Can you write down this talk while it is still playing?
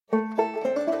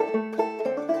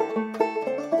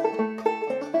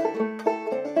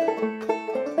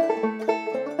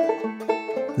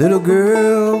Little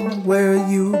girl, where are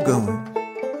you going?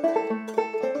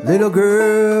 Little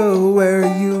girl, where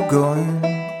are you going?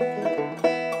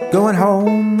 Going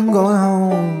home,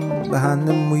 behind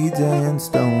them weeds and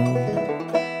stone.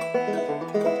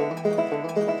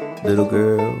 Little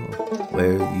girl,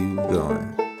 where are you going?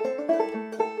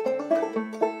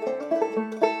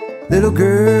 Little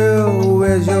girl,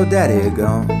 where's your daddy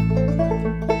gone?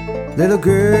 Little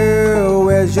girl,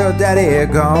 where's your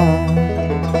daddy gone?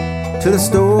 To the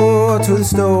store,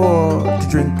 to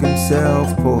drink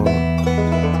himself poor.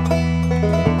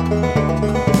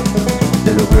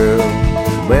 Little girl,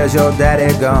 where's your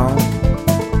daddy gone?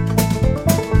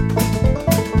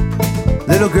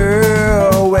 Little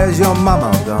girl, where's your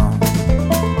mama gone?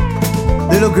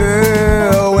 Little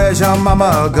girl, where's your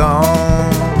mama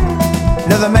gone?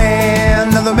 Another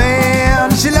man,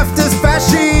 she left as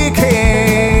fast she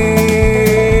came.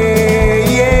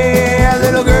 Yeah,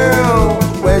 little girl,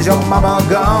 where's your mama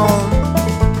gone?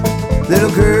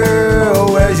 Little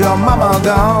girl, where's your mama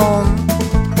gone?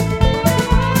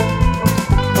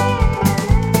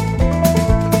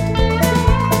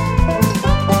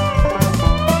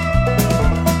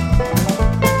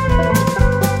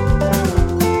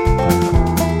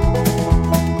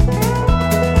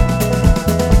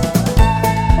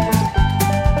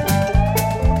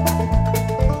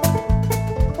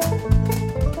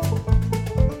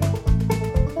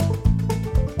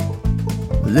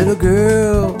 Little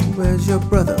girl, where's your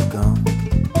brother gone?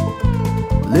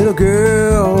 Little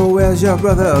girl, where's your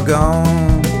brother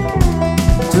gone?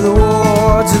 To the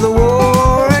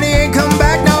war, and he ain't come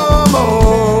back no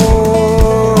more.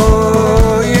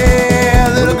 Yeah,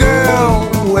 little girl,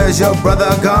 where's your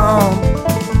brother gone?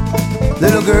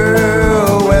 Little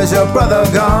girl, where's your brother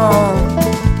gone?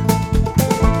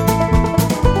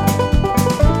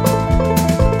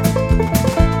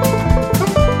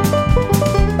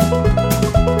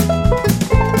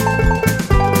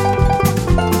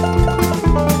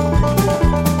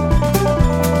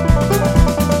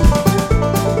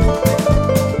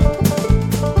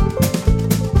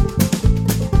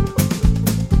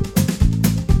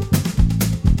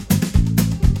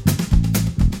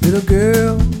 Little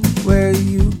girl, where are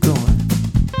you going?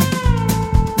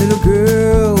 Little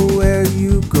girl, where are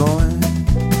you going?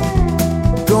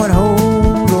 Going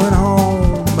home,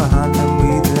 behind the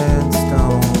weeds and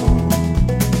stone.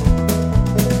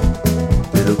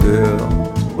 Little girl,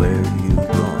 where are you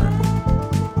going?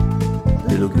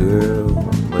 Little girl,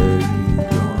 where are you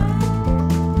going?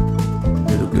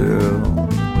 Little girl,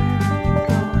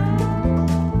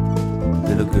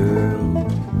 little girl.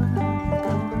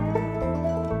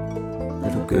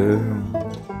 Little girl,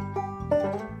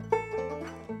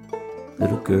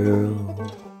 little girl,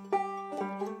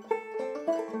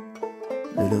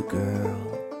 little girl.